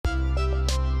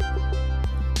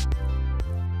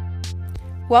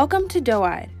Welcome to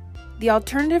Doe-Eyed, the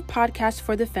alternative podcast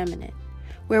for the feminine,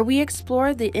 where we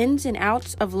explore the ins and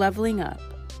outs of leveling up.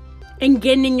 And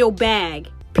getting in your bag,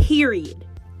 period.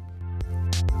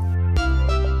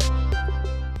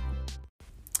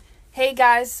 Hey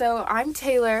guys, so I'm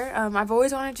Taylor. I've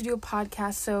always wanted to do a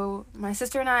podcast, so my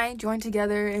sister and I joined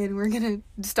together and we're going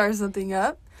to start something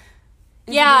up.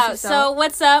 Yeah, so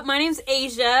what's up? My name's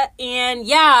Asia, and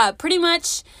yeah, pretty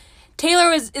much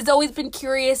Taylor has always been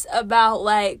curious about,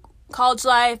 like, college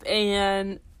life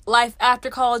and life after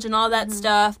college and all that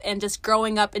stuff, and just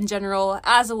growing up in general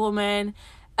as a woman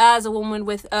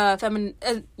with feminine,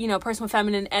 person with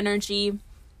feminine energy.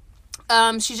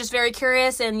 She's just very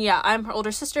curious, and yeah, I'm her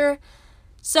older sister,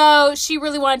 so she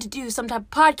really wanted to do some type of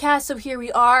podcast, so here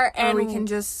we are, and we can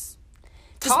just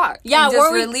talk. Yeah, and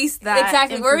just release that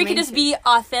exactly, where we can just be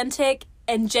authentic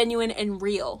and genuine and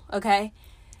real, okay?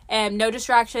 And no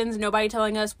distractions, nobody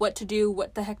telling us what to do,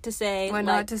 what the heck to say. What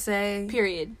not to say.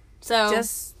 Period. So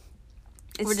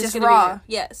we're just raw.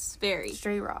 Yes, very.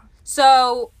 Straight raw.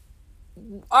 So,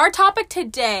 our topic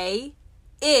today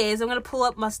is, I'm going to pull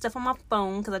up my stuff on my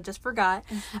phone because I just forgot.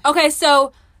 Okay,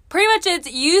 so pretty much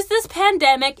it's use this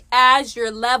pandemic as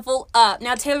your level up.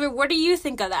 Now, Taylor, what do you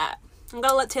think of that? I'm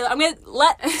going to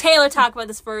let Taylor talk about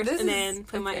this first and then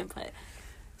put my input.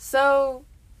 So,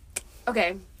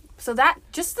 okay. So that,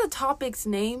 just the topic's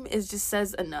name just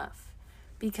says enough.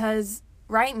 Because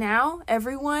right now,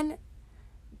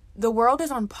 the world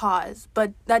is on pause.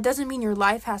 But that doesn't mean your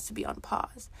life has to be on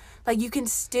pause. Like, you can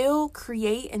still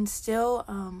create and still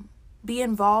be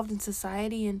involved in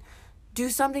society and do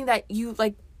something that you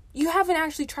haven't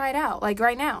actually tried out, like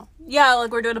right now. Yeah,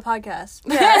 like we're doing a podcast.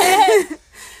 Yeah.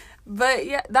 But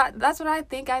yeah, that's what I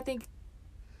think. I think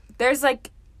there's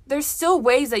still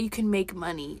ways that you can make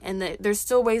money, and there's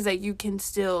still ways that you can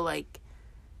still, like,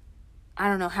 I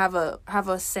don't know, have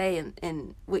a say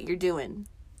in what you're doing.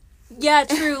 Yeah,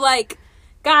 true. Like,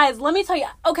 guys, let me tell you.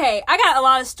 Okay, I got a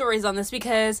lot of stories on this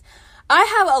because I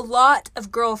have a lot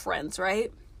of girlfriends,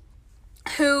 right?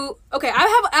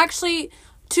 I have actually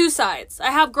two sides.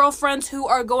 I have girlfriends who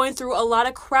are going through a lot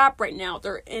of crap right now.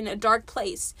 They're in a dark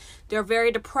place. They're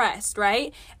very depressed,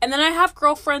 right? And then I have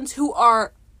girlfriends who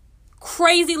are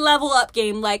crazy level up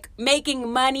game, like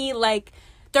making money, like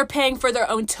they're paying for their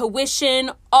own tuition,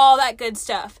 all that good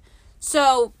stuff.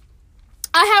 So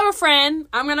I have a friend,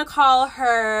 I'm gonna call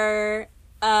her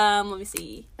let me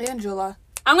see, Angela.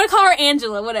 I'm gonna call her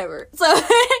Angela, whatever.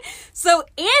 So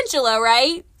Angela,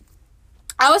 right,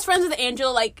 I was friends with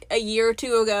Angela like a year or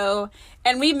two ago,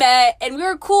 and we met and we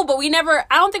were cool, but I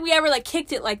don't think we ever like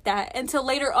kicked it like that until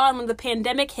later on when the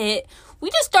pandemic hit. We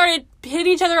just started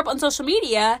hitting each other up on social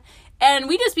media, and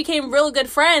we just became real good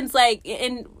friends. Like,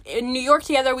 in New York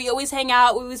together, we always hang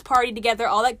out, we always party together,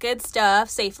 all that good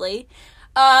stuff, safely.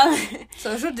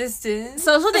 Social distance.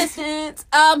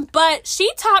 But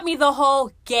she taught me the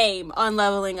whole game on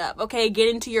leveling up, okay? Get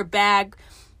into your bag.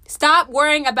 Stop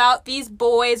worrying about these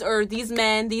boys or these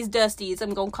men, these dusties,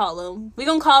 I'm gonna call them. We're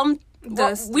gonna call them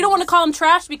dusties. We don't want to call them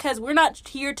trash because we're not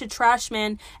here to trash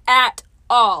men at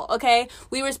all, okay?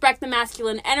 We respect the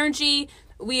masculine energy.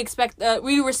 We respect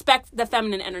the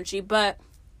feminine energy, but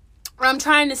what I'm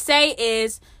trying to say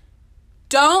is,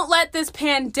 don't let this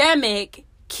pandemic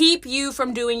keep you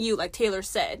from doing you, like Taylor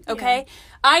said, okay? Yeah.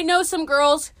 I know some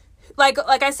girls, like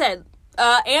I said,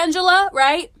 Angela,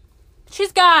 right?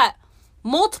 She's got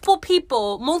multiple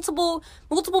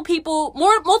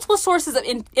sources of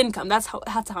income. That's how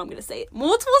I'm going to say it.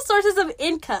 Multiple sources of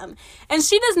income, and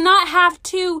she does not have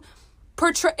to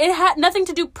it had nothing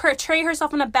to do portray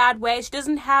herself in a bad way. She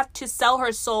doesn't have to sell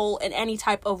her soul in any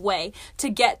type of way to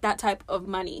get that type of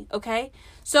money, okay?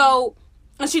 So,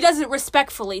 and she does it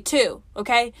respectfully too,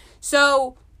 okay?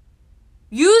 So,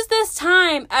 use this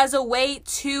time as a way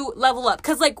to level up.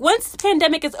 Because, like, once the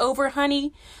pandemic is over,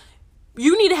 honey,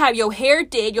 you need to have your hair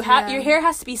did. Your hair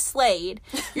has to be slayed.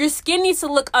 Your skin needs to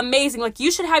look amazing. Like, you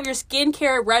should have your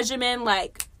skincare regimen,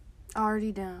 like,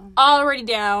 already down.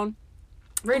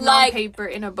 Written on paper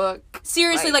in a book.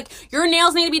 Seriously, like, your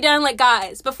nails need to be done. Like,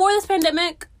 guys, before this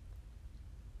pandemic,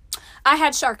 I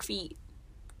had shark feet.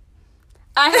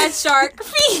 The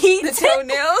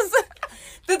toenails?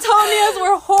 The toenails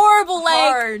were horrible. Like,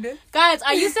 hard. Guys,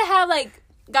 I used to have, like,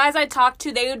 guys I talked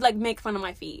to, they would, like, make fun of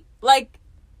my feet. Like,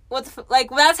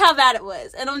 that's how bad it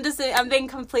was. And I'm being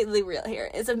completely real here.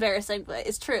 It's embarrassing, but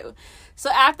it's true. So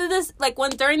after this, like,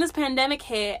 during this pandemic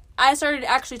hit, I started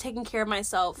actually taking care of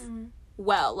myself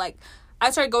well. Like,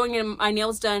 I started going in my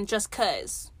nails done just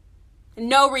cause.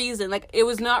 No reason. Like, it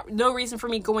was no reason for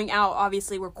me going out.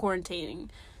 Obviously, we're quarantining.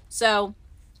 So,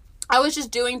 I was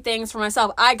just doing things for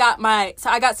myself. I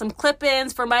got some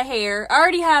clip-ins for my hair. I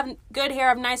already have good hair. I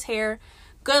have nice hair,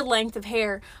 good length of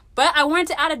hair. But I wanted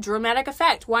to add a dramatic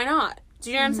effect. Why not? Do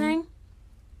you know what I'm saying?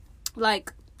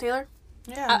 Like, Taylor?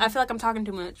 Yeah. I feel like I'm talking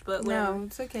too much, but whatever. No,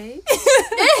 it's okay.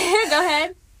 Go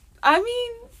ahead. I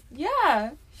mean,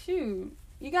 yeah, shoot.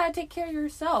 You gotta take care of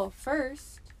yourself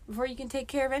first before you can take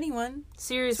care of anyone.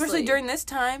 Seriously. Especially during this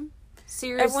time.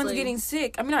 Seriously. Everyone's getting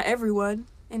sick. I mean, not everyone.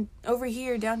 And over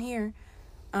here, down here,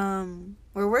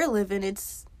 where we're living,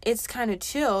 it's kind of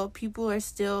chill. People are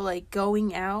still, like,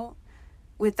 going out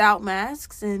without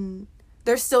masks, and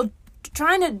they're still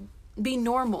trying to be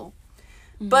normal.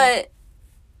 Mm-hmm. But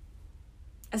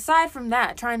aside from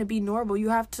that, trying to be normal, you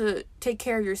have to take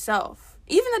care of yourself.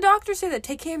 Even the doctors say that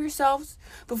take care of yourselves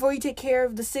before you take care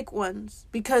of the sick ones.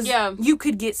 Because you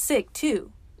could get sick,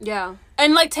 too. Yeah.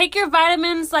 And, like, take your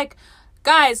vitamins. Like,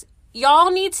 guys,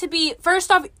 y'all need to be,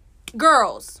 first off,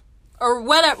 girls. Or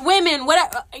whatever, women,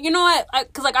 whatever. You know what?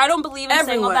 Because, like, I don't believe in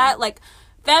saying all that. Like,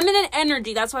 feminine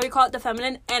energy. That's why we call it the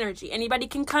feminine energy. Anybody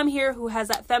can come here who has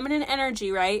that feminine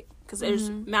energy, right? Because there's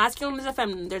masculine, there's a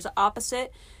feminine. There's an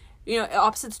opposite. You know,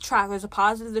 opposites attract. There's a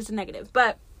positive, there's a negative.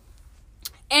 But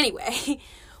anyway,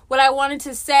 what I wanted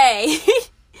to say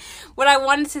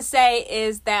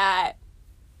is that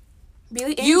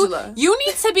Angela. You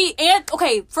need to be,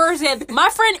 okay, for example, my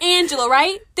friend Angela,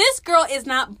 right? This girl is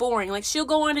not boring. Like, she'll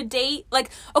go on a date.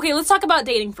 Like, okay, let's talk about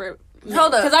dating for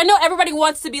hold up. Because I know everybody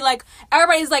wants to be like,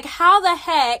 everybody's like, how the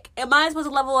heck am I supposed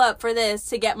to level up for this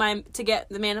to get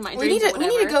the man of my dreams? We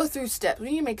need to go through steps.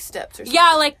 We need to make steps or something.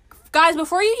 Yeah, like, guys,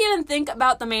 before you even think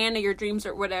about the man of your dreams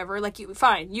or whatever, like,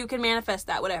 fine, you can manifest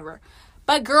that, whatever.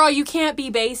 But, girl, you can't be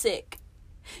basic.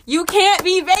 You can't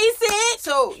be basic.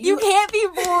 So you can't be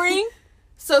boring.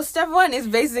 So, step one is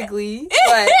basically,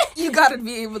 you gotta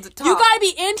be able to talk. You gotta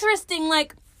be interesting.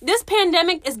 Like, this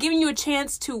pandemic is giving you a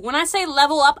chance to, when I say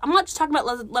level up, I'm not just talking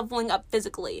about leveling up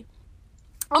physically.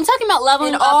 I'm talking about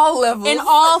leveling up. In all levels. In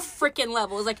all freaking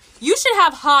levels. Like, you should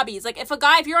have hobbies. Like, if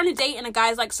you're on a date and a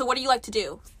guy's like, so what do you like to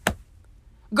do?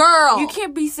 Girl. You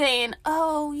can't be saying,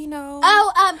 I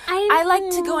like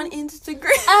to go on Instagram.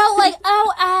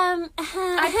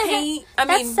 I paint.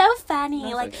 That's so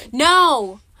funny. Like, okay.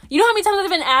 No. You know how many times I've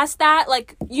been asked that?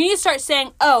 Like, you need to start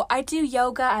saying, I do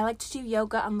yoga. I like to do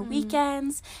yoga on the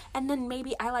weekends. And then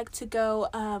maybe I like to go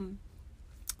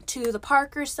to the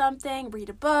park or something, read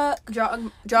a book. Jog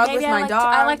with my dog.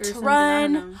 I like to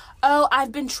run.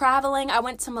 I've been traveling. I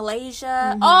went to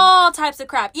Malaysia. All types of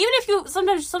crap. Even if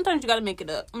sometimes you gotta make it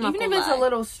up. Even if it's a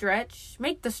little stretch,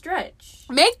 make the stretch.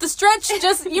 Make the stretch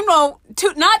just,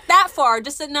 not that far,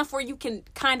 just enough where you can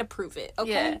kind of prove it,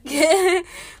 okay? Yeah.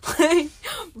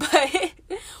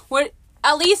 But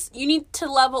at least you need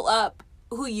to level up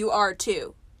who you are,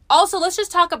 too. Also, let's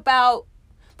just talk about,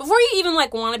 before you even,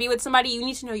 like, want to be with somebody, you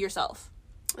need to know yourself.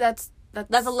 That's a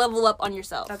level up on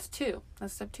yourself. That's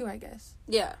step two, I guess.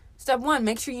 Yeah. Step one,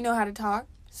 make sure you know how to talk.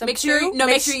 Make sure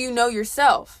you know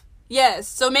yourself. Yes.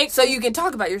 So you can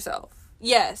talk about yourself.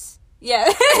 Yes. Yeah.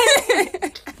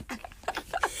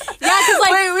 Yeah, because,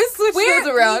 like, wait, we switched those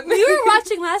around. We were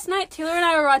watching last night. Taylor and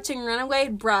I were watching Runaway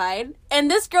Bride,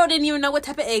 and this girl didn't even know what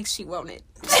type of eggs she wanted.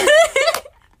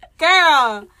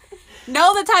 Girl,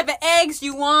 know the type of eggs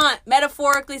you want,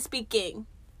 metaphorically speaking.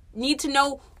 Need to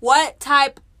know what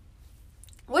type.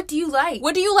 What do you like?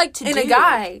 What do you like to do? In a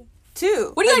guy,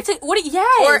 too. What do you like to?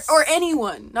 Yes. Or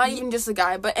anyone, not even just a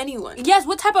guy, but anyone. Yes.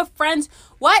 What type of friends?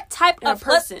 What type of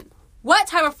person? What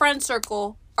type of friend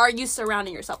circle are you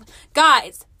surrounding yourself with?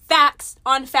 Guys, facts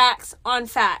on facts on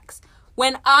facts.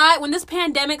 When this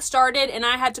pandemic started and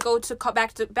I had to go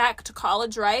back to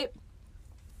college, right?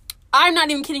 I'm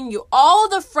not even kidding you. All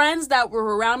the friends that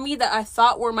were around me that I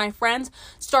thought were my friends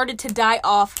started to die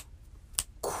off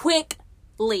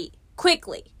quickly.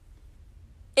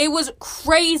 It was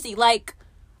crazy. Like,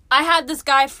 I had this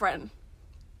guy friend.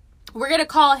 We're going to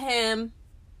call him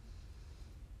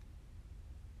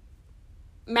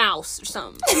Mouse or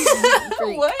something.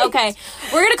 What? Okay.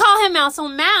 We're going to call him Mouse. So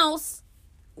Mouse,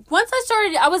 once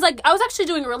I was actually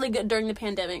doing really good during the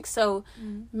pandemic. So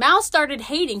Mouse started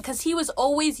hating because he was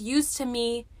always used to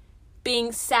me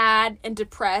being sad and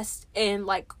depressed and,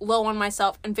 like, low on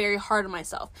myself and very hard on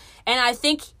myself. And I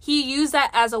think he used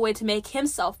that as a way to make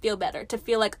himself feel better, to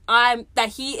feel like that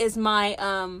he is my,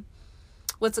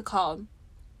 what's it called?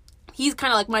 He's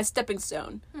kind of like my stepping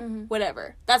stone,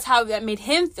 whatever. That's how that made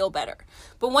him feel better.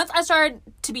 But once I started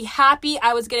to be happy,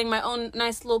 I was getting my own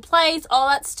nice little place, all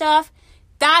that stuff.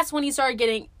 That's when he started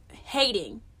getting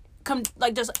hating.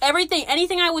 Like, just everything,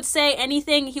 anything I would say,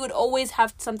 anything, he would always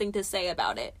have something to say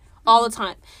about it all the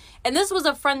time. And this was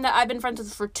a friend that I've been friends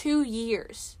with for 2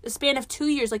 years. The span of 2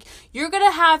 years. Like, you're going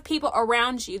to have people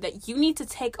around you that you need to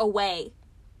take away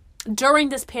during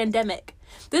this pandemic.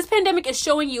 This pandemic is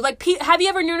showing you, like, have you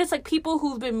ever noticed, like, people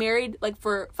who've been married, like,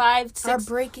 for 5, 6,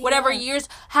 whatever years,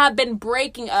 have been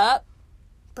breaking up?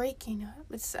 Breaking up.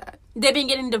 It's sad. They've been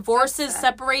getting divorces,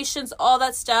 separations, all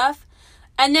that stuff.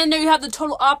 And then there you have the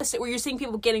total opposite, where you're seeing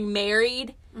people getting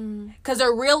married because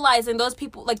they're realizing those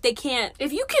people, like, they can't.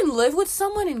 If you can live with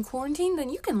someone in quarantine, then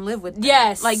you can live with them.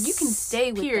 Yes. Like, you can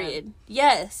stay with period. them.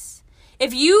 Yes.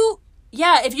 If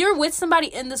you're with somebody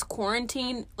in this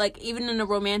quarantine, like, even in a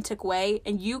romantic way,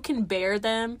 and you can bear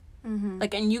them,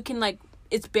 like, and you can, like,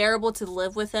 it's bearable to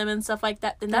live with them and stuff like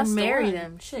that, then that's marry the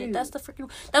them. Shit, Shoot. that's the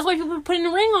freaking. That's why people are putting a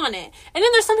ring on it. And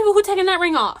then there's some people who are taking that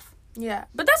ring off. Yeah,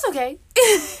 but that's okay.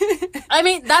 I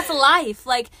mean, that's life.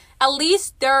 Like, at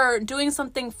least they're doing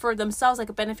something for themselves,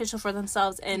 like, beneficial for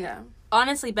themselves, and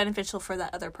honestly beneficial for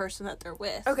that other person that they're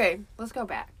with. Okay, let's go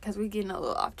back, because we're getting a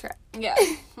little off track. Yeah,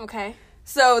 okay.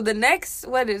 So, the next,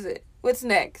 what is it? What's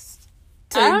next?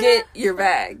 To get your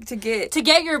bag. To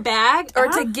get your bag? Or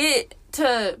to get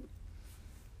to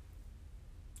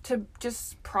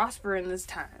just prosper in this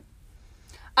time.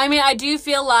 I mean, I do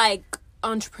feel like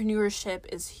entrepreneurship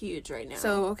is huge right now.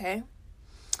 So, okay.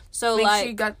 So, make like, sure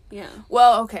you got... Yeah.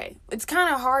 Well, okay. It's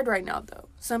kind of hard right now, though.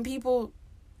 Some people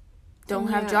don't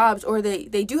have jobs, or they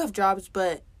do have jobs,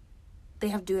 but they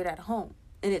have to do it at home,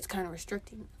 and it's kind of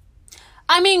restricting.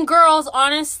 I mean, girls,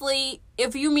 honestly,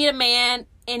 if you meet a man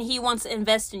and he wants to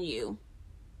invest in you,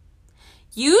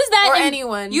 use that... Or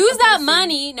anyone. Use that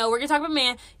money. No, we're going to talk about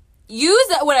man. Use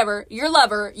that, whatever, your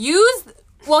lover.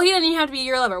 Well, he doesn't even have to be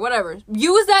your lover, whatever.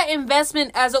 Use that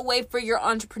investment as a way for your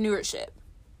entrepreneurship.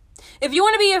 If you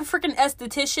want to be a freaking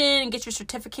esthetician and get your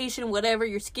certification, whatever,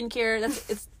 your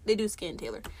skincare, they do skin,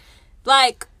 Taylor.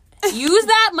 Like, use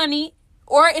that money,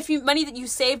 or money that you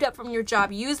saved up from your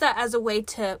job, use that as a way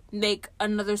to make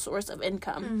another source of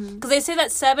income. Because they say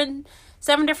that seven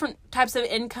different types of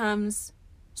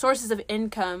sources of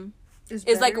income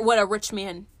is like what a rich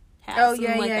man has. Oh,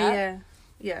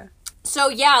 yeah. So,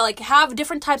 yeah, like, have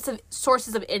different types of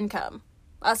sources of income.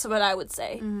 That's what I would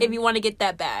say. If you want to get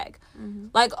that bag.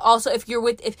 Like, also, if you're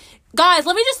with... Guys,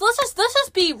 let's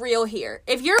just be real here.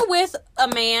 If you're with a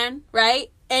man,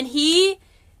 right, and he...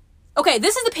 Okay,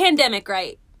 this is the pandemic,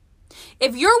 right?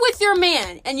 If you're with your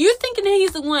man, and you're thinking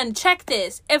he's the one, check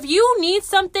this. If you need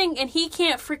something and he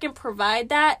can't freaking provide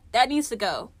that needs to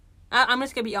go. I'm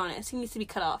just gonna be honest. He needs to be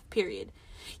cut off, period.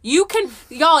 Y'all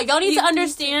need to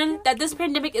understand that this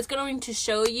pandemic is going to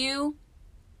show you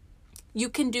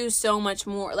can do so much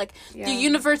more. Like, the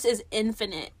universe is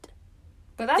infinite.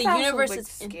 But that's also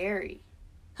scary.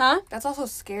 Huh? That's also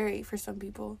scary for some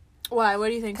people. Why? What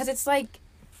do you think? Because it's like,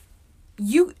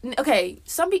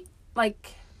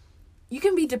 like, you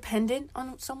can be dependent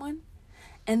on someone,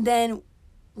 and then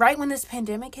right when this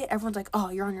pandemic hit, everyone's like, oh,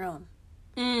 you're on your own.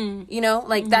 You know?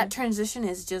 Like, that transition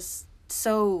is just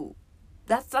so...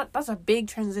 That's a big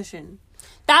transition.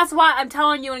 That's why I'm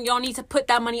telling you, and y'all need to put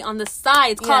that money on the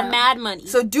side. It's called mad money.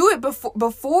 So do it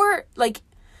before, like,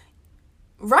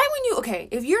 right when you,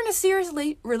 if you're in a serious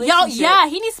relationship.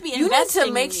 He needs to be investing. You need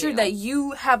to make sure that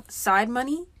you have side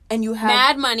money, and you have...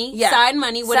 Mad money, side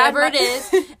money, whatever it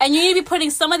is. And you need to be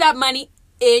putting some of that money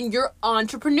in your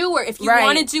entrepreneur. If you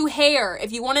want to do hair,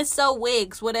 if you want to sell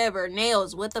wigs, whatever,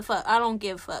 nails, what the fuck. I don't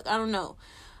give a fuck. I don't know.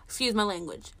 Excuse my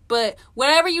language. But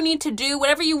whatever you need to do,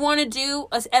 whatever you want to do,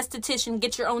 as esthetician,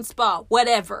 get your own spa,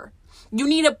 whatever. You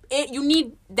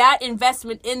need that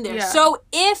investment in there. Yeah. So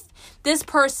if this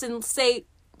person, say,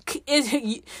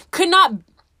 could not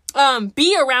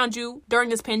be around you during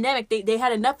this pandemic, they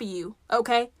had enough of you,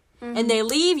 okay? And they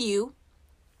leave you,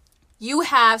 you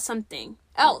have something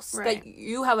else. That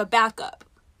you have a backup.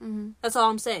 That's all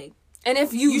I'm saying. And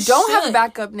if you don't have a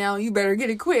backup now, you better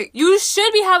get it quick. You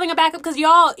should be having a backup, because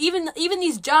y'all, even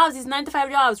these jobs, these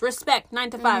 9-to-5 jobs, respect,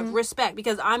 9-to-5, respect,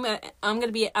 because I'm an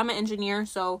engineer,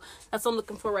 so that's what I'm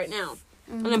looking for right now.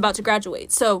 I'm about to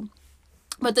graduate. So,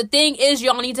 but the thing is,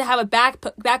 y'all need to have a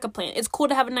backup plan. It's cool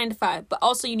to have a 9-to-5, but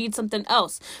also you need something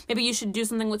else. Maybe you should do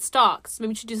something with stocks.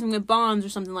 Maybe you should do something with bonds or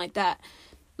something like that.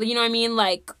 You know what I mean?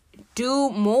 Like, do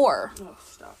more. Oh,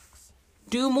 stocks.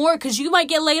 Do more, because you might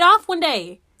get laid off one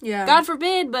day. Yeah. God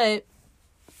forbid, but...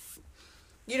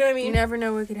 You know what I mean? You never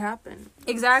know what could happen.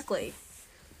 Exactly.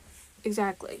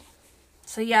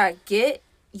 So, yeah, get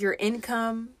your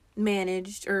income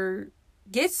managed, or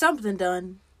get something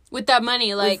done. With that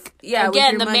money, like...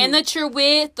 again, the man that you're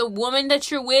with, the woman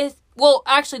that you're with... Well,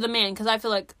 actually, the man, because I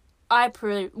feel like...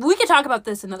 we could talk about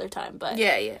this another time, but...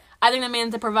 Yeah. I think the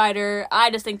man's the provider.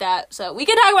 I just think that. So we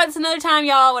can talk about this another time,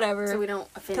 y'all. Whatever. So we don't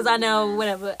offend. Because I know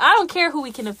whatever. I don't care who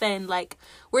we can offend. Like,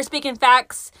 we're speaking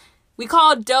facts. We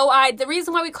call doe-eyed. The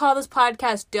reason why we call this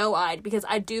podcast doe-eyed, because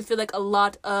I do feel like a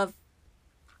lot of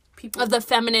people of the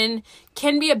feminine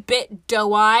can be a bit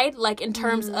doe-eyed, like in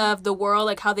terms of the world,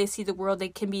 like how they see the world. They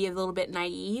can be a little bit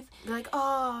naive. Like,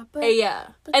 oh, but yeah,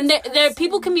 but and there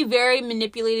people can be very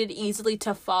manipulated easily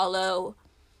to follow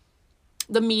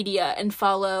the media and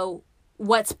follow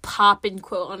what's popping,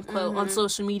 quote unquote, on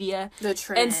social media, the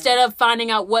trend, instead of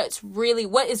finding out what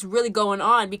is really going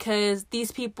on, because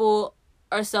these people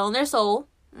are selling their soul.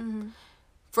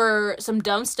 For some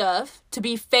dumb stuff, to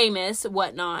be famous,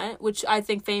 whatnot, which I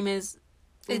think fame is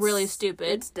really stupid.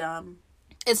 It's dumb.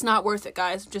 It's not worth it,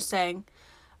 guys. Just saying.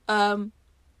 I know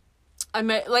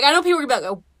people are gonna be like,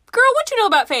 oh, girl, what you know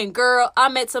about fame? Girl, I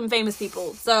met some famous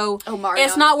people, so Omarion.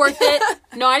 It's not worth it.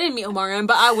 No, I didn't meet Omarion,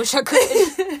 but I wish I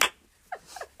could.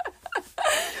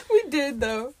 We did,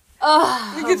 though.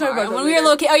 We can talk about that when we were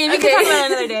little kids. Oh, yeah, we can talk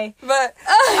about it another day. But,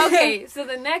 okay, so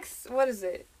the next, what is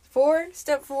it?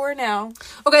 Step 4 now.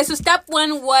 Okay, so step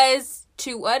 1 was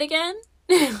to what again?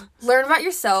 Learn about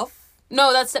yourself.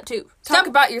 No, that's step 2. Talk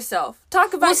about yourself.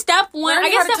 Talk about... Well, step 1... I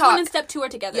guess step 1 and step 2 are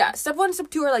together. Yeah, step 1 and step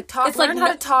 2 are like talk. Learn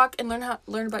how to talk and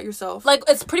learn about yourself. Like,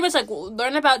 it's pretty much like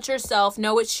learn about yourself,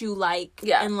 know what you like,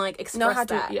 and like express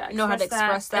that. Know how to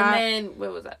express that. And then,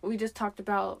 what was that? We just talked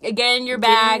about... Get in your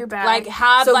bag. Like,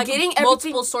 have so like getting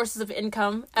multiple sources of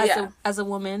income as a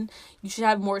woman. You should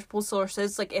have multiple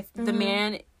sources. Like, if the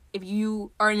man... If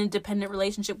you are in a dependent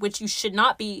relationship, which you should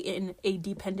not be in a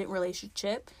dependent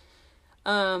relationship,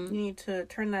 you need to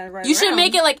turn that right. You should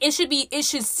make it like it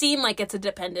should seem like it's a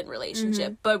dependent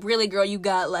relationship, but really, girl, you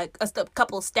got like a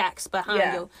couple of stacks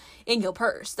behind you in your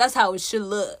purse. That's how it should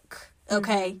look.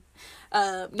 Okay,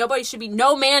 nobody should be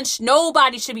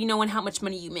nobody should be knowing how much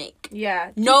money you make.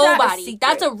 Yeah, nobody.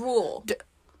 That's a rule.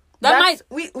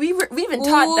 We even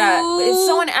taught that if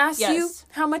someone asks you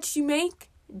how much you make,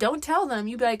 don't tell them.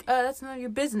 You be like, that's none of your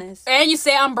business. And you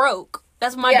say, I'm broke.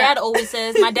 That's what my dad always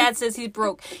says. My dad says he's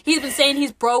broke. He's been saying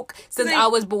he's broke since I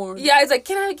was born. Yeah, he's like,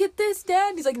 can I get this,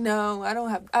 Dad? He's like, no, I don't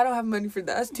have money for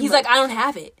that. That's too much. Like, I don't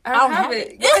have it. I don't have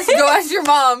it. Yes, go ask your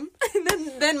mom.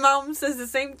 And then mom says the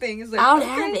same thing. It's like, I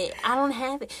don't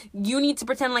have it. You need to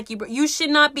pretend like you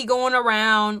should not be going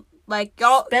around like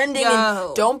y'all spending.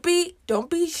 And don't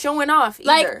be showing off either.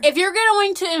 Like, if you're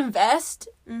going to invest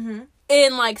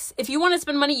in, like, if you want to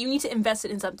spend money, you need to invest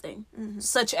it in something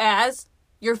such as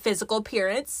your physical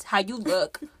appearance, how you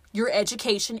look, your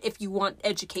education, if you want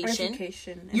education,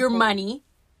 your money,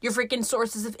 your freaking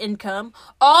sources of income.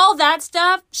 All that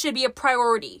stuff should be a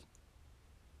priority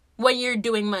when you're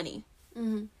doing money,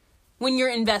 when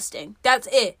you're investing. That's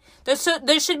it.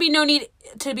 There should be no need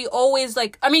to be always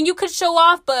like, I mean, you could show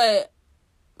off, but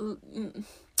you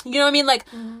know what I mean? Like,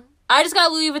 I just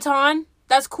got Louis Vuitton.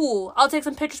 That's cool. I'll take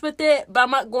some pictures with it, but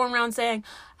I'm not going around saying,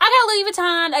 I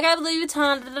got Louis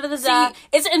Vuitton, da, da, da, da. See,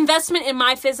 it's an investment in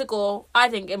my physical, I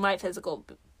think, in my physical.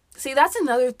 See, that's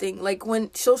another thing. Like,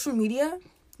 when social media,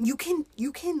 you can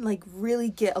like, really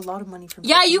get a lot of money from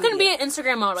social you can media. be an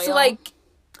Instagram model, So, like...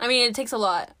 I mean, it takes a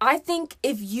lot. I think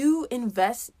if you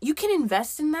invest, you can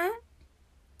invest in that.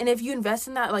 And if you invest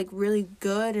in that, like, really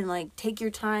good and, like, take your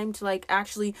time to, like,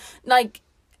 actually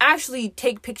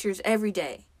take pictures every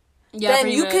day. Yeah,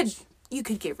 then you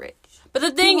could get rich. But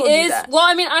the thing is, well,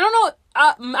 I mean, I don't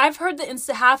know. I've heard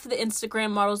that half of the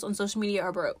Instagram models on social media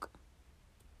are broke.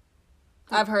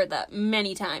 I've heard that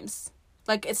many times.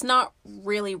 Like, it's not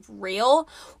really real.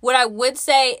 What I would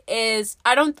say is,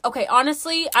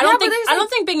 honestly, I don't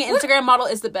think being an Instagram model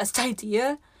is the best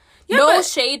idea. Yeah, no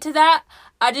shade to that.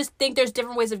 I just think there's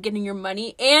different ways of getting your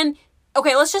money. And,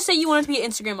 okay, let's just say you wanted to be an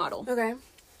Instagram model. Okay.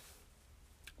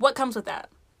 What comes with that?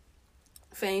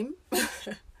 Fame.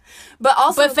 But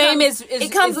also, fame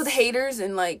it comes with haters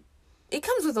and, like, it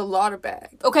comes with a lot of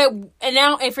bags. Okay, and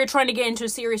now if you're trying to get into a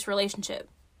serious relationship.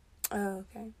 Oh,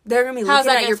 okay. They're going to be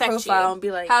looking at your profile and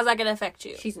be like... How's that going to affect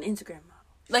you? She's an Instagram model.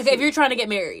 Like, if you're trying to get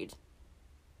married.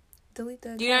 Delete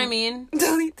that. Do you know what I mean?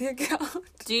 Delete the account.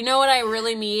 Do you know what I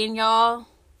really mean, y'all?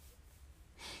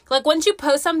 Like, once you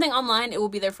post something online, it will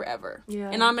be there forever. Yeah.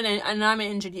 And I'm an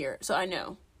engineer, so I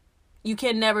know. You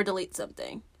can never delete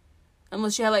something.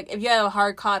 Unless you have, like, if you have a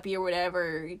hard copy or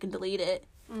whatever, you can delete it.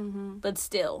 Mm-hmm. But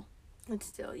still.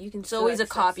 You can. It's always a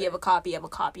copy of a copy of a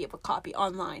copy of a copy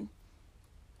online.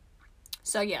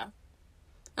 So, yeah.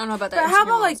 I don't know about that. But how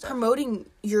about, like, promoting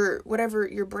whatever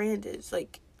your brand is?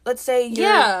 Like, let's say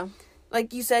you're,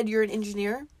 like you said, you're an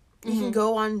engineer. You can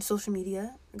go on social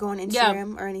media, go on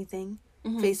Instagram or anything,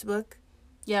 Facebook,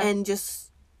 and just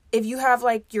if you have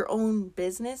like your own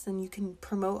business and you can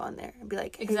promote on there and be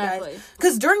like, hey Exactly. guys,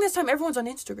 because during this time everyone's on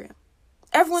Instagram,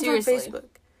 everyone's Seriously. on Facebook,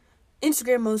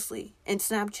 Instagram mostly, and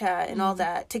Snapchat and all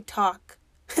that, TikTok.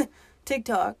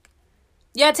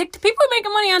 Yeah, people are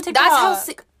making money on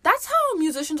TikTok. That's how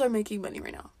musicians are making money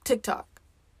right now. TikTok.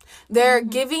 They're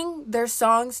giving their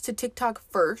songs to TikTok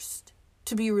first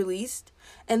to be released,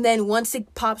 and then once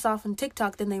it pops off on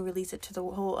TikTok, then they release it to the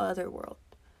whole other world.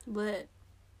 But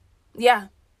Yeah.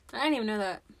 I didn't even know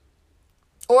that.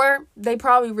 Or they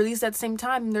probably release at the same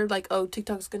time, and they're like, oh,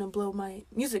 TikTok's gonna blow my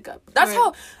music up. That's Right.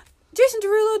 how Jason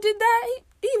Derulo did that.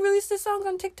 He released his songs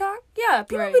on TikTok. Yeah,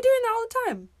 people Right. be doing that all the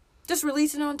time. Just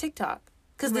releasing it on TikTok.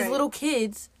 Because these Right. little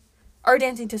kids are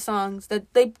dancing to songs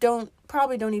that they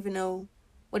probably don't even know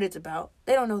what it's about.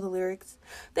 They don't know the lyrics.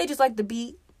 They just like the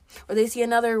beat. Or they see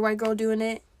another white girl doing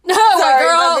it. No, Sorry,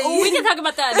 girl. but they- We can talk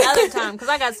about that another time because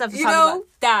I got stuff to You talk know? about.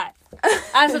 That.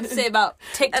 I have something to say about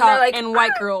TikTok like, and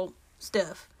white girl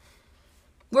stuff.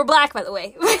 We're black, by the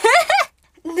way.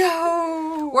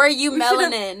 No. Where are you We should've-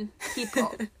 melanin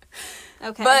people?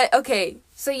 Okay. But, okay.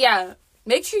 So, yeah.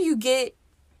 Make sure you get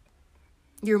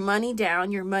your money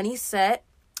down, your money set.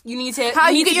 you need to, How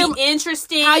you you need get to be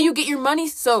interesting. How you get your money,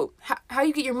 so how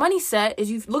you get your money set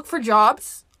is you look for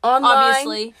jobs online.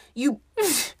 Obviously. You,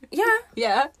 yeah,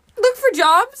 Yeah. look for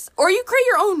jobs, or you create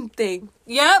your own thing.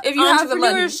 Yep. If you have the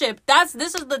money. Entrepreneurship.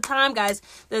 This is the time, guys.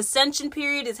 The ascension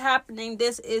period is happening.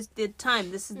 This is the time.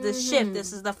 This is the shift.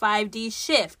 This is the 5D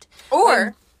shift.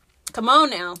 Or Come on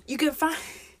now. you can find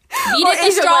Vedic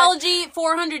Asian astrology,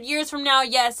 400 years from now,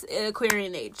 yes,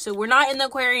 Aquarian age. So we're not in the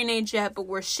Aquarian age yet, but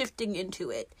we're shifting into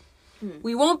it.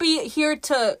 We won't be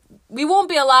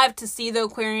alive to see the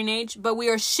Aquarian age, but we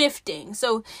are shifting.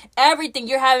 So everything,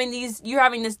 you're having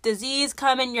this disease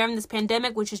coming, you're having this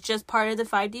pandemic, which is just part of the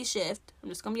 5D shift. I'm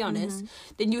just gonna be honest.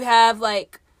 Then you have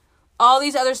like all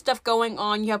these other stuff going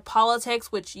on. You have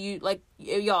politics, which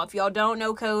y'all, if y'all don't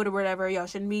know code or whatever, y'all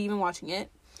shouldn't be even watching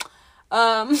it.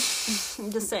 I'm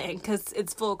just saying, because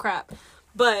it's full of crap.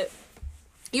 But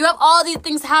you have all these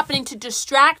things happening to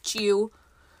distract you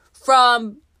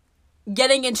from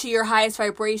getting into your highest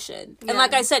vibration. And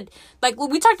like I said, like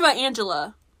we talked about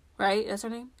Angela, right? That's her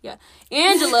name? Yeah.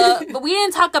 Angela, but we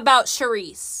didn't talk about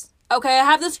Charisse. Okay, I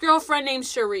have this girlfriend named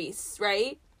Charisse,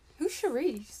 right? Who's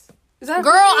Charisse? Is that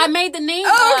Girl, I made the name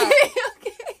up.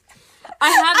 okay.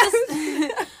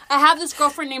 I have this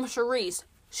girlfriend named Charisse.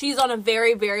 She's on a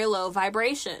very, very low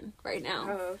vibration right now.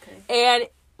 Oh, okay. And,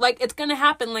 like, it's going to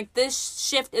happen. Like, this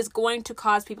shift is going to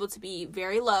cause people to be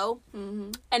very low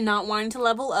and not wanting to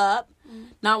level up,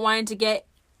 not wanting to get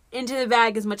into the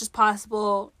bag as much as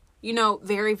possible,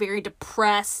 very, very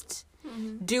depressed,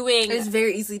 doing... It's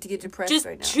very easy to get depressed just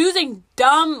right now. choosing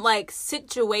dumb, like,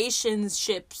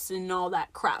 situationships and all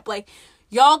that crap. Like,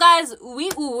 y'all guys, we're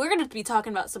going to be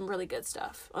talking about some really good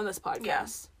stuff on this podcast. Yeah.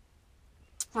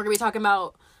 We're going to be talking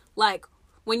about, like,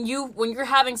 when you're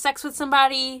having sex with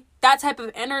somebody, that type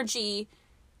of energy,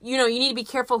 you need to be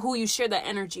careful who you share that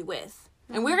energy with.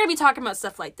 And we're going to be talking about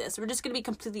stuff like this. We're just going to be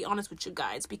completely honest with you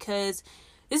guys because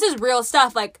this is real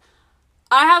stuff. Like,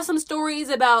 I have some stories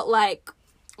about, like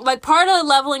part of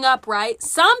leveling up, right?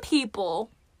 Some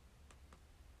people,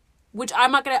 which I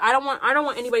don't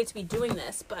want anybody to be doing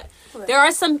this, but there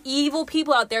are some evil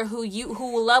people out there who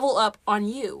will level up on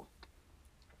you.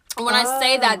 And when I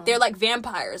say that, they're like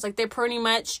vampires. Like, they pretty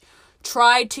much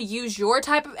try to use your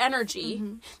type of energy.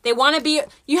 They want to be... Have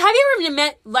you ever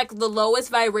met, like, the lowest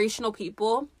vibrational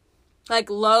people? Like,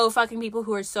 low fucking people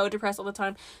who are so depressed all the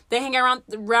time. They hang around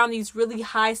these really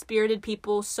high-spirited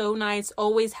people, so nice,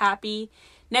 always happy.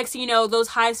 Next thing you know, those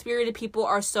high-spirited people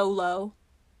are so low.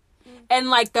 And,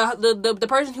 like, the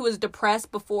person who was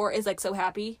depressed before is, like, so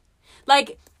happy.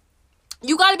 Like...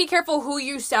 You got to be careful who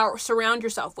you surround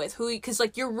yourself with. Because,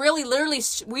 like, you're really, literally...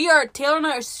 Taylor and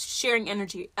I are sharing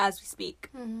energy as we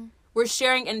speak. We're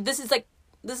sharing... And this is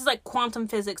like quantum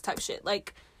physics type shit.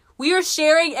 Like, we are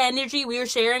sharing energy. We are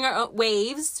sharing our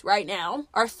waves right now.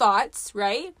 Our thoughts,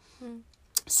 right?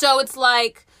 So, it's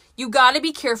like... You got to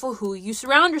be careful who you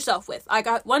surround yourself with. I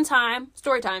got one time...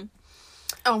 Story time.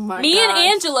 Oh, my Me gosh. and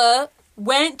Angela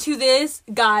went to this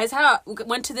guy's house.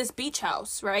 Went to this beach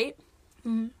house, right?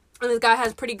 And this guy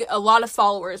has a lot of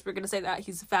followers. We're going to say that.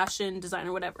 He's a fashion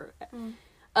designer, whatever.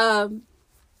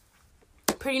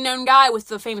 Pretty known guy with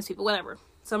the famous people, whatever.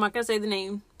 So I'm not going to say the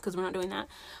name because we're not doing that.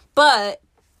 But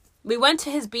we went to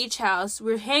his beach house.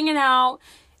 We were hanging out.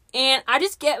 And I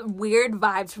just get weird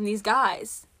vibes from these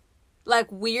guys.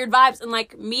 Like, weird vibes. And,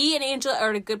 like, me and Angela are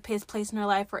at a good place in our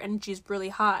life where energy is really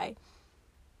high.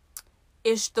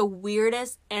 is the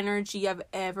weirdest energy I've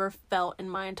ever felt in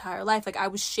my entire life. Like, I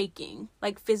was shaking,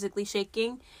 like, physically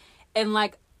shaking. And,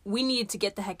 like, we needed to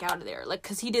get the heck out of there. Like,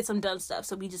 because he did some dumb stuff,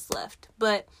 so we just left.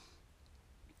 But,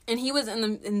 and he was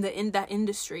in that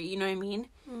industry, you know what I mean?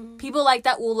 Mm. People like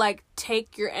that will, like,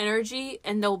 take your energy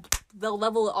and they'll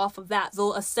level it off of that.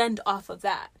 They'll ascend off of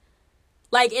that.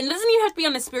 Like, and it doesn't even have to be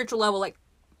on a spiritual level. Like,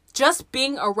 just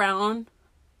being around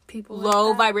people low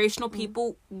like vibrational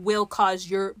people will cause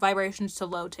your vibrations to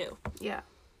low too. Yeah.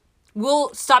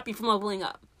 Will stop you from leveling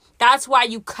up. That's why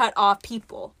you cut off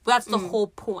people. That's the whole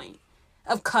point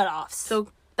of cutoffs. So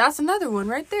that's another one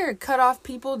right there. Cut off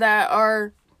people that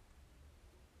are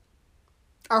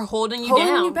holding you down.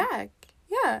 Holding you back.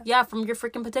 Yeah. Yeah, from your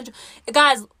freaking potential.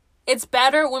 Guys, it's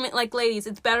better, women, like ladies,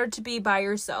 it's better to be by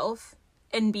yourself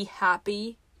and be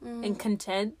happy and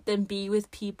content than be with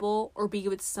people or be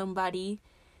with somebody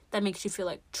that makes you feel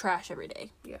like trash every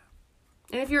day. Yeah.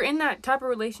 And if you're in that type of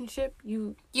relationship,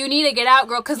 you need to get out,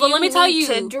 girl. Because let me tell you,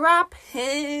 to drop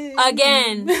him.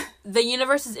 Again, the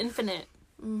universe is infinite.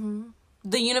 Mm-hmm.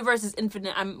 The universe is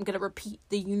infinite. I'm going to repeat.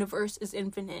 The universe is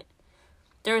infinite.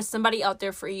 There is somebody out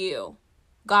there for you.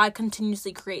 God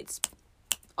continuously creates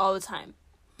all the time.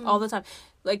 Mm-hmm. All the time.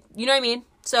 Like, you know what I mean?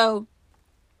 So,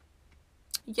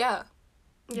 yeah.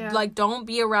 Like, don't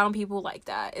be around people like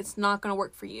that. It's not going to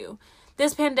work for you.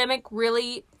 This pandemic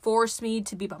really forced me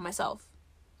to be by myself.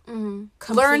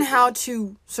 Mm-hmm. Learn how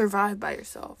to survive by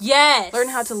yourself. Yes. Learn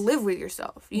how to live with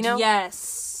yourself, you know?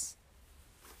 Yes.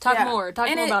 Talk more about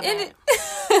that.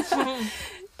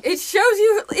 It shows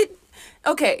you...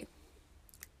 Okay.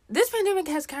 This pandemic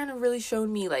has kind of really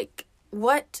shown me, like,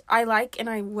 what I like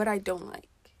and what I don't like.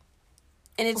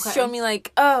 And it's shown me,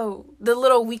 like, oh, the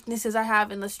little weaknesses I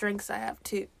have and the strengths I have,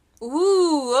 too.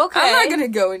 Ooh, okay. I'm not going to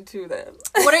go into them.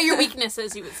 What are your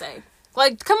weaknesses, you would say?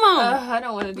 Like, come on. I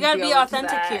don't want to We got to be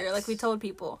authentic here, like we told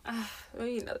people.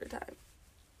 Maybe another time.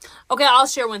 Okay, I'll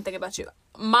share one thing about you.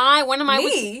 One of my...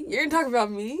 Me? You're going to talk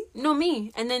about me? No,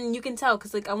 me. And then you can tell,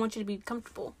 because, like, I want you to be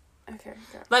comfortable. Okay.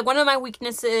 Like, one of my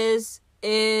weaknesses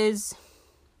is...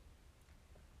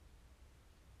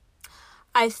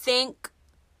 I think...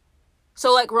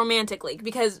 So, like, romantically,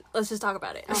 because let's just talk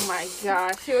about it. Oh, my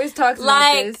gosh. She always talks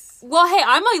about this. Well, hey,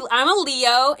 I'm a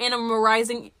Leo, and I'm a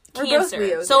rising Cancer. We're both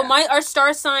Leos, so our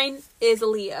star sign is a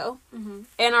Leo,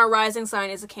 and our rising sign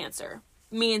is a Cancer.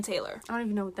 Me and Taylor. I don't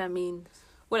even know what that means.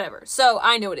 Whatever. So,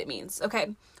 I know what it means.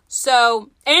 Okay. So,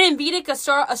 and in Vedic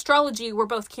astrology, we're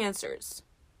both Cancers.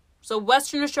 So,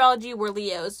 Western astrology, we're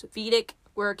Leos. Vedic,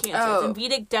 we're Cancers. Oh. And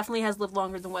Vedic definitely has lived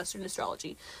longer than Western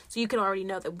astrology. So, you can already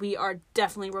know that we are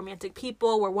definitely romantic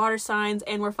people. We're water signs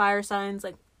and we're fire signs.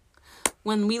 Like,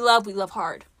 when we love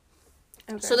hard.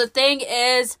 Okay. So, the thing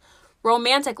is,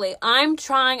 romantically, I'm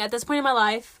trying, at this point in my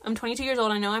life, I'm 22 years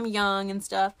old. I know I'm young and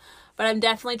stuff. But I'm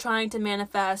definitely trying to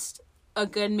manifest a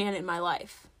good man in my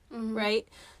life. Mm-hmm. Right?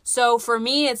 So, for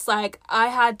me, it's like, I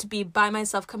had to be by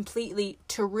myself completely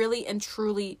to really and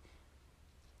truly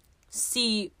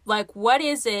see, like, what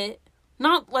is it,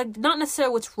 not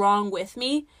necessarily what's wrong with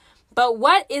me, but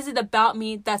what is it about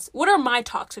me what are my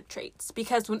toxic traits?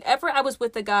 Because whenever I was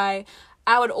with a guy,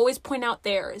 I would always point out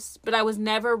theirs, but I was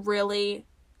never really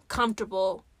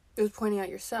comfortable with pointing out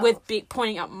yourself. With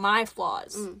pointing out my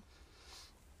flaws.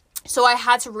 So I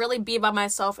had to really be by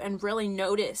myself and really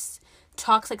notice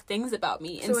toxic things about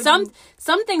me. And so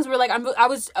some things were like, I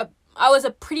was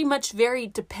a pretty much very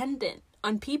dependent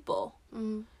on people.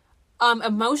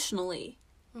 Emotionally.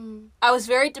 I was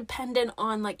very dependent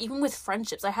on, like, even with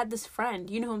friendships. I had this friend,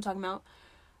 you know who I'm talking about.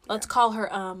 Let's call her,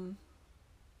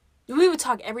 we would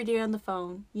talk every day on the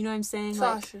phone. You know what I'm saying?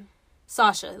 Sasha. Like,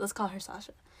 Sasha. Let's call her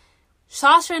Sasha.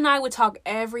 Sasha and I would talk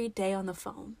every day on the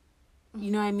phone. You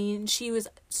know what I mean? She's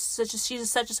such a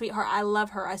sweetheart. I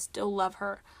love her. I still love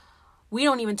her. We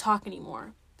don't even talk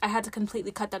anymore. I had to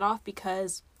completely cut that off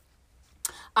because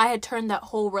I had turned that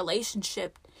whole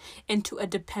relationship into a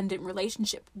dependent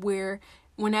relationship where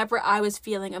whenever I was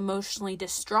feeling emotionally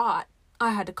distraught, I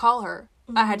had to call her.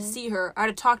 I had to see her. I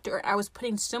had to talk to her. I was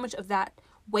putting so much of that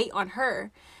weight on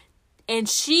her. And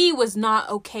she was not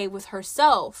okay with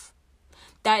herself.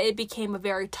 That it became a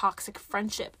very toxic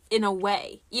friendship in a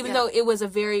way. Even though it was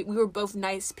we were both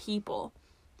nice people.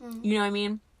 You know what I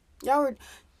mean?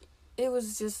 It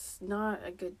was just not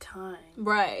a good time.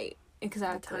 Right.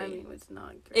 Exactly. The timing was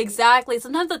not great. Exactly.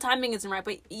 Sometimes the timing isn't right,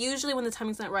 but usually when the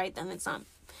timing's not right, then it's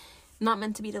not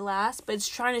meant to be to last, but it's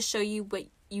trying to show you what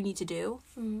you need to do,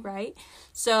 right?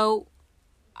 So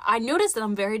I noticed that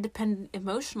I'm very dependent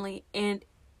emotionally, and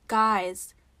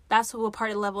guys, that's what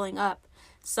part of leveling up.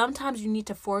 Sometimes you need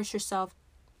to force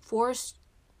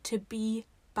to be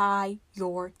by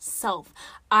yourself.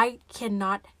 I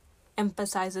cannot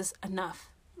emphasize this enough.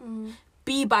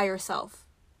 Be by yourself.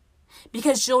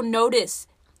 Because you'll notice.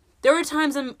 There were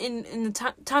times in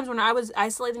the times when I was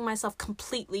isolating myself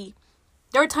completely.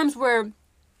 There were times where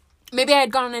maybe I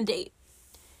had gone on a date.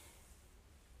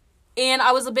 And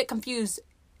I was a bit confused.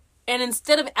 And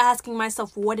instead of asking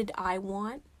myself, what did I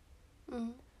want?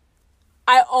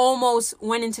 I almost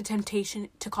went into temptation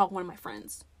to call one of my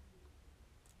friends.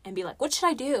 And be like, what should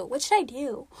I do? What should I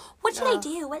do? What should I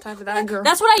do? Time for that, girl.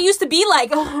 That's what I used to be like.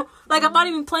 Like, I'm not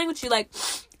even playing with you. Like,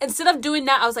 instead of doing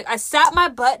that, I was like, I sat my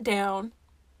butt down.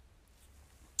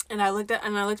 And I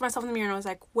looked myself in the mirror and I was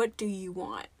like, what do you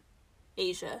want,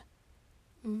 Asia?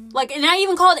 Like, and I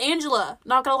even called Angela,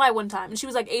 not gonna lie, one time. And she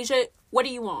was like, Asia, what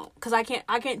do you want? Because I can't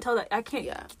tell that. I can't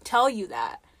tell you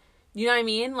that. You know what I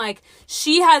mean? Like,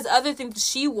 she has other things that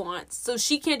she wants. So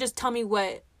she can't just tell me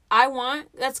what I want.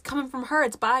 That's coming from her.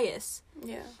 It's bias.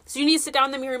 Yeah. So you need to sit down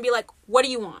in the mirror and be like, what do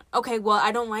you want? Okay, well,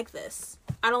 I don't like this.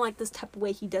 I don't like this type of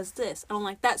way he does this. I don't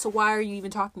like that. So why are you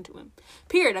even talking to him?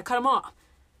 Period. I cut him off.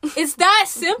 It's that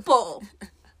simple.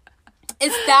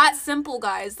 It's that simple,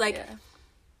 guys. Like,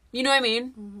 you know what I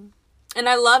mean? And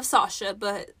I love Sasha,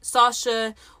 but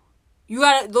Sasha, you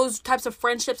gotta, those types of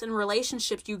friendships and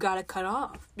relationships, you gotta cut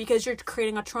off. Because you're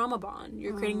creating a trauma bond.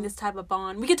 You're creating this type of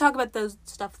bond. We could talk about those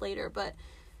stuff later, but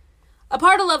a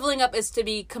part of leveling up is to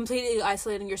be completely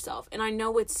isolating yourself. And I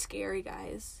know it's scary,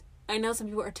 guys. I know some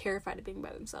people are terrified of being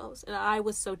by themselves. And I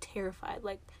was so terrified.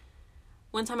 Like,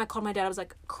 one time I called my dad, I was,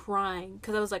 like, crying.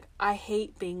 Because I was like, I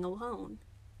hate being alone.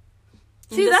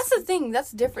 See, that's the thing.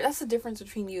 That's different. That's the difference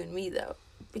between you and me, though.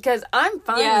 Because I'm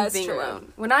fine with being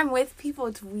alone. When I'm with people,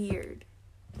 it's weird.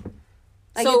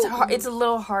 Like, so, it's a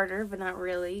little harder, but not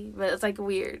really. But it's, like,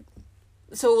 weird.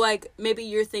 So, like, maybe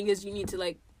your thing is you need to,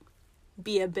 like,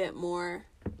 be a bit more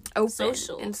open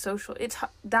social. And social.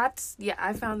 That's what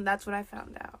I found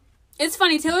out. It's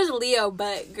funny, Taylor's a Leo,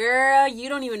 but girl, you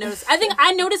don't even notice. I think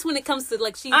I notice when it comes to,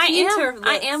 like, I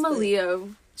am a Leo.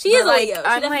 She is a Leo. She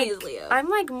definitely is Leo. I'm,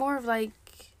 like, more of, like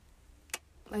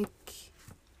a Leo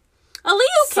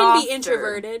softer. can be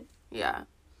introverted. Yeah.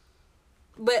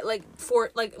 But, like,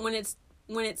 when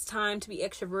it's time to be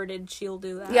extroverted, she'll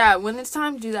do that. Yeah, when it's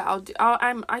time to do that,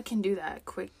 I can do that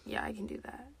quick. Yeah, I can do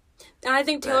that. And I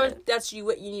think, Taylor, that's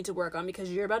what you need to work on,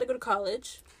 because you're about to go to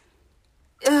college.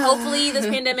 Hopefully this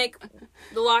pandemic,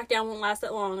 the lockdown won't last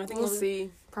that long. I think we'll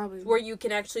see. Probably. Where you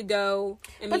can actually go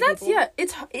and meet people. But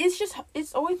that's,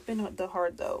 it's always been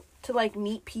hard, though, to, like,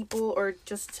 meet people or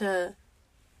just to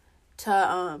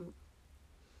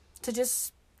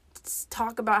just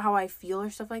talk about how I feel or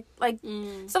stuff like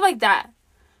stuff like that.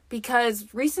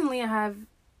 Because recently I have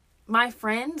my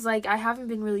friends, like, I haven't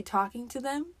been really talking to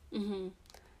them.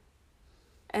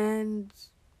 And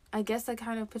I guess that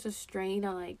kind of puts a strain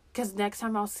on, like, because next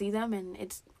time I'll see them and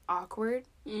it's awkward.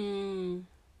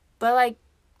 But, like,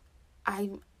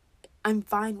 I'm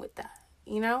fine with that,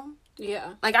 you know?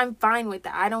 Yeah. Like, I'm fine with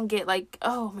that. I don't get, like,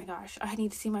 oh my gosh, I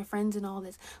need to see my friends and all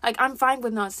this. Like, I'm fine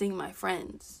with not seeing my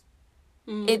friends.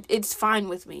 It's fine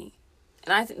with me.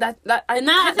 And I think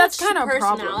that's kind of a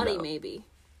personality, problem, maybe.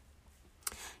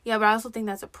 Yeah, but I also think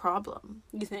that's a problem.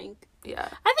 You think? Yeah.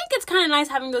 I think it's kind of nice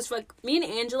having those, like, me and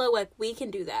Angela, like, we can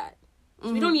do that.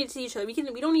 We don't need to see each other. We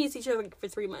don't need to see each other, like, for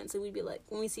 3 months. And we'd be like,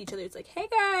 when we see each other, it's like, hey,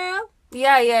 girl.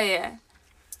 Yeah.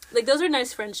 Like, those are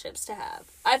nice friendships to have.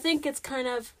 I think it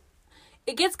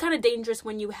gets kind of dangerous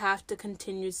when you have to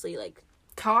continuously, like,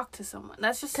 talk to someone.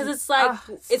 That's just because it's like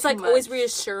it's like always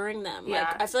reassuring them. Yeah.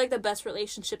 Like, I feel like the best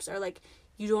relationships are, like,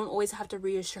 you don't always have to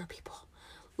reassure people.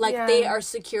 Like, they are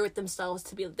secure with themselves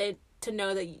to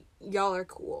know that y'all are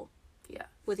cool. Yeah.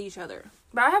 With each other.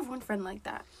 But I have one friend like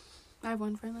that. I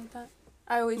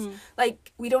always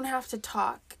like, we don't have to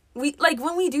talk. We, like,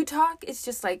 when we do talk, it's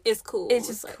just like, it's cool. It's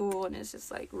just like, cool, and it's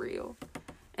just, like, real.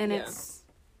 And it's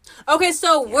okay,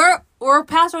 so we're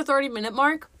past our 30-minute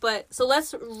mark, but so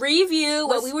let's review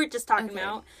what we were just talking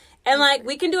about. And, like,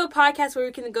 we can do a podcast where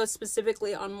we can go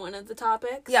specifically on one of the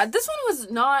topics. Yeah, this one was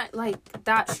not, like,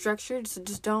 that structured, so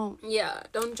just don't. Yeah,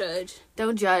 don't judge.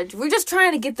 Don't judge. We're just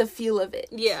trying to get the feel of it.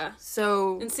 Yeah.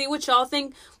 So. And see what y'all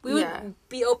think. We would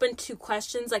be open to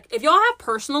questions. Like, if y'all have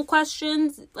personal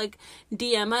questions, like,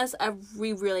 DM us.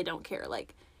 We really don't care.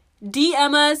 Like,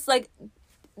 DM us. Like,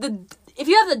 if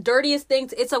you have the dirtiest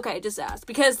things, it's okay. Just ask.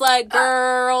 Because, like,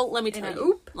 girl, let me tell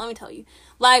you.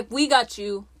 Like, we got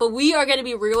you, but we are going to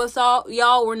be real with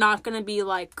y'all. We're not going to be,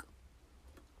 like,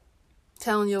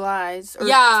 telling you lies or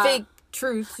fake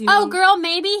truths. Oh, girl,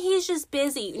 maybe he's just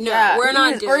busy. No, we're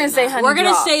not doing that. We're going to say, honey, we're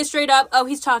going to say straight up, oh,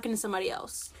 he's talking to somebody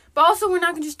else. But also, we're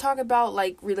not gonna just talk about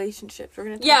like relationships. We're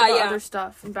gonna talk about other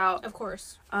stuff about, of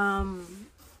course,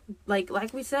 like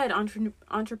we said,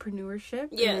 entrepreneurship.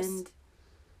 Yes.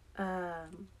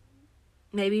 And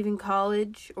maybe even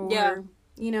college or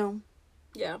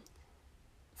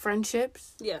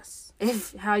friendships. Yes.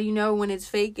 If how you know when it's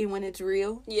fake and when it's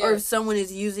real, or if someone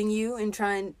is using you and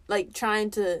trying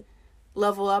to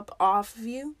level up off of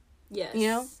you. Yes. You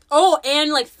know? Oh,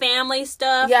 and like family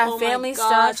stuff. Yeah, family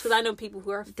stuff. Because I know people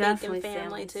who are Definitely fake in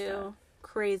family too. Stuff.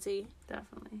 Crazy.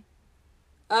 Definitely.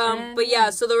 But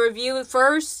yeah, so the review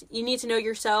first, you need to know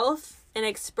yourself and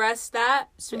express that.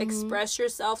 So express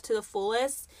yourself to the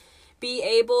fullest. Be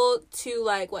able to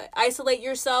isolate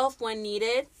yourself when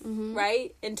needed,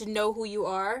 right? And to know who you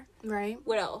are. Right.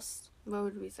 What else? What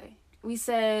would we say? We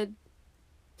said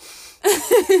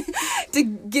to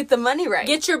get the money right.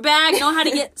 Get your bag. Know how to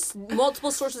get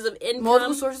multiple sources of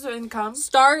income.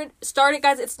 Start it,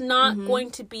 guys. It's not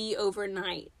going to be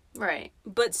overnight. Right.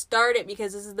 But start it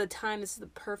because this is the time. This is the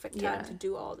perfect time to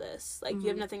do all this. Like, you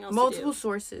have nothing else to do. Multiple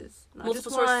sources.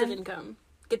 Multiple sources of income.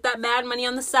 Get that mad money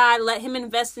on the side. Let him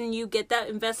invest in you. Get that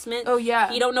investment. Oh, yeah.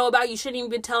 If you don't know about, you shouldn't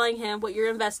even be telling him what you're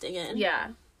investing in. Yeah.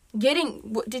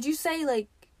 Did you say,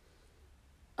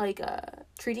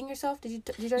 treating yourself? Did you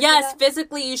say that?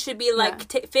 Physically, you should be,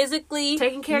 physically,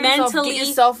 taking care mentally, of yourself, get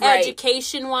yourself right.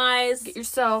 Education-wise. Get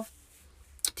yourself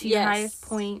to your highest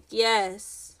point.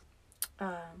 Yes.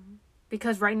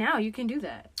 Because right now, you can do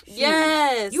that. Shoot.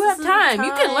 Yes. You have time.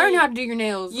 You can learn how to do your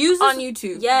nails on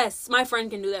YouTube. Yes. My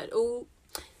friend can do that. Oh.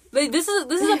 This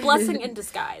is a blessing in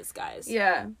disguise, guys.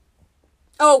 Yeah.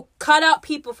 Oh, cut out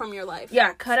people from your life.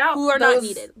 Yeah, cut out who are not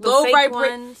needed. Low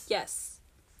ones. Yes.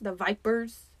 The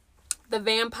vipers. The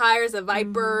vampires, the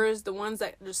vipers, the ones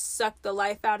that just suck the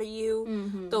life out of you.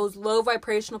 Mm-hmm. Those low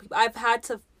vibrational people. I've had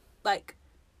to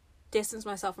distance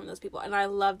myself from those people, and I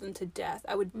love them to death.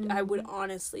 I would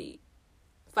honestly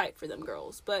fight for them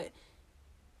girls, but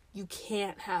you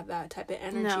can't have that type of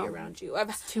energy around you.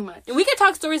 It's too much. And we could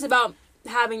talk stories about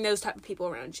having those type of people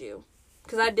around you,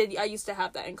 because I used to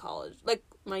have that in college, like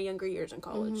my younger years in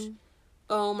college.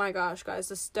 Oh my gosh, guys,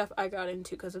 the stuff I got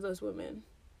into because of those women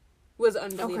was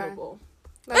unbelievable.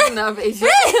 Okay. That's enough, Asia.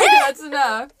 That's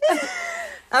enough.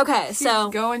 Okay,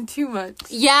 so going too much.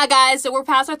 Yeah, guys, so we're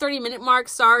past our 30-minute mark.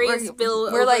 Sorry,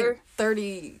 we're like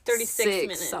 36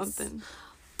 minutes something.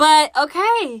 But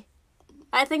okay,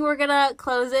 I think we're gonna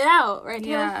close it out right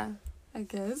here. Yeah, I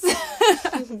guess.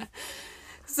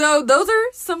 So those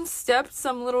are some steps,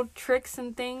 some little tricks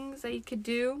and things that you could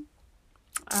do.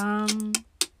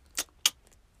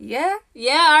 Yeah.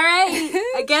 Yeah, all right.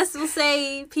 I guess we'll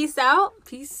say peace out.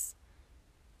 Peace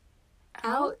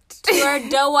out. To our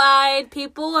doe-eyed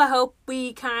people, I hope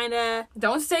we kind of...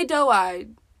 Don't say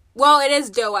doe-eyed. Well, it is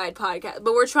doe-eyed podcast,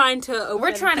 but we're trying to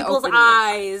open people's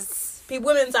eyes.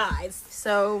 Women's eyes.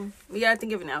 So, we gotta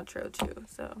think of an outro, too.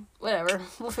 So, whatever.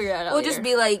 We'll figure that out We'll later. just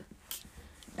be like...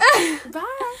 Bye.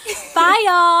 Bye,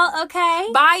 y'all. Okay?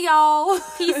 Bye, y'all.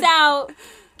 Peace out.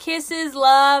 Kisses,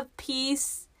 love,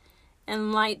 peace,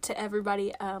 and light to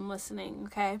everybody listening,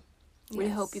 okay? Yes. We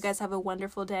hope you guys have a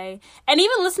wonderful day. And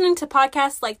even listening to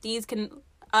podcasts like these can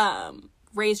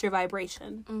raise your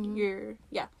vibration.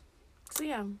 So,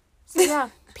 yeah.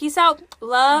 Peace out.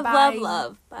 Love, Bye. love,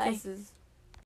 love. Bye. Kisses.